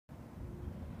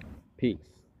Peace.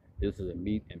 This is a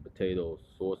meat and potatoes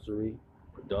sorcery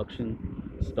production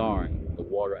starring the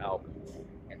Water Alchemist.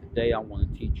 And today I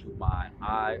want to teach you my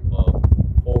Eye of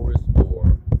Horus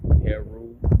or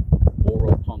Heru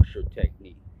oral puncture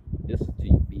technique. This is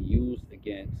to be used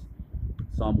against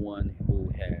someone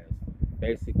who has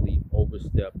basically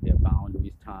overstepped their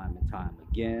boundaries time and time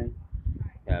again,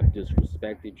 have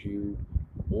disrespected you,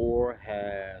 or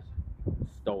has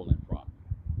stolen from you.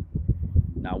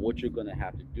 Now, what you're going to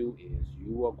have to do is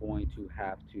you are going to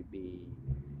have to be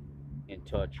in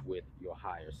touch with your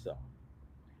higher self.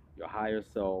 Your higher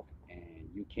self, and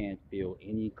you can't feel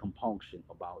any compunction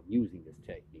about using this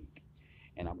technique.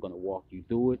 And I'm going to walk you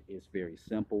through it. It's very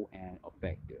simple and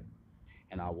effective.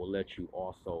 And I will let you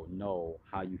also know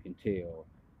how you can tell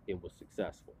it was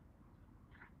successful.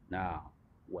 Now,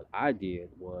 what I did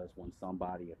was when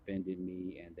somebody offended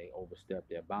me and they overstepped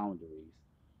their boundaries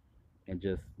and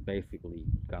just basically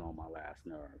got on my last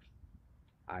nerves,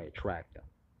 I attract them.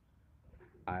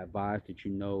 I advise that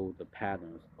you know the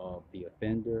patterns of the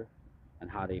offender and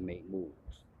how they make moves.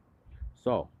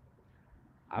 So,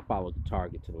 I followed the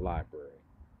target to the library.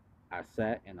 I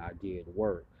sat and I did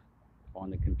work on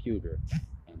the computer,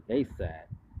 and they sat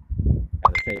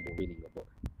at a table reading a book.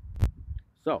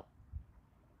 So,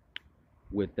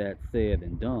 with that said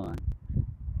and done,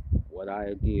 what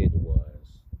I did was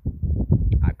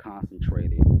I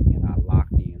concentrated and I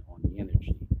locked in on the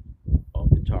energy of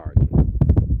the target.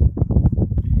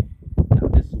 Now,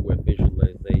 this is where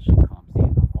visualization comes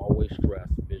in. I always stress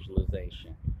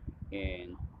visualization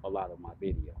in a lot of my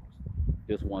videos.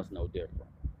 This one's no different.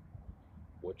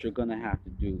 What you're going to have to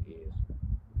do is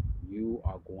you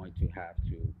are going to have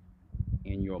to,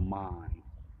 in your mind,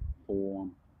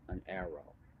 form an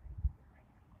arrow.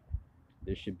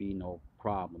 There should be no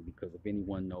problem because if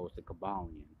anyone knows the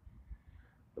Kabbalion,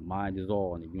 the mind is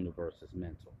all and the universe is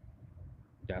mental.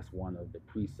 That's one of the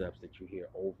precepts that you hear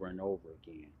over and over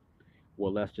again.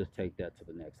 Well, let's just take that to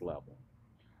the next level.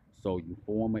 So you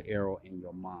form an arrow in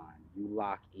your mind, you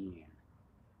lock in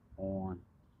on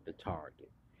the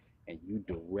target, and you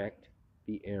direct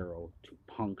the arrow to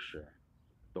puncture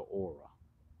the aura.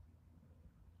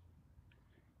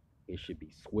 It should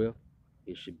be swift,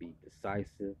 it should be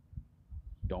decisive.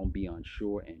 Don't be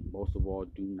unsure, and most of all,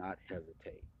 do not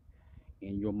hesitate.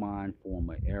 In your mind,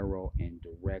 form an arrow and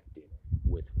direct it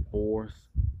with force,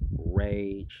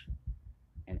 rage,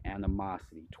 and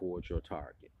animosity towards your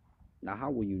target. Now,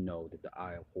 how will you know that the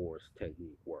Eye of Horus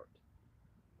technique worked?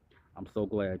 I'm so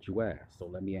glad you asked, so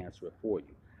let me answer it for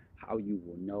you. How you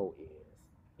will know is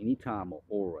anytime an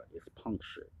aura is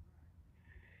punctured,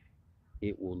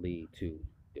 it will lead to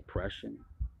depression,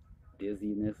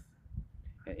 dizziness,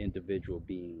 an individual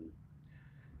being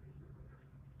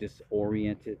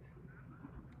disoriented,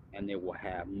 and they will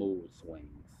have mood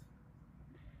swings,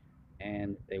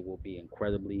 and they will be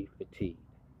incredibly fatigued.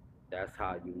 That's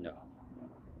how you know.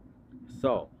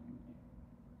 So,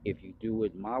 if you do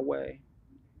it my way,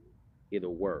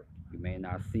 it'll work. You may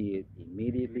not see it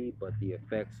immediately, but the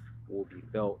effects will be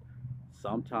felt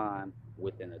sometime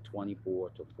within a 24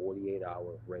 to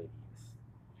 48-hour radius.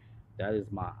 That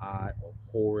is my Eye of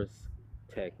Horus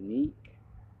technique,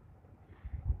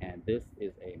 and this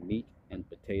is a meat and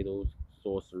potatoes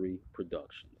sorcery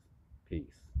productions.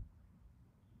 Peace.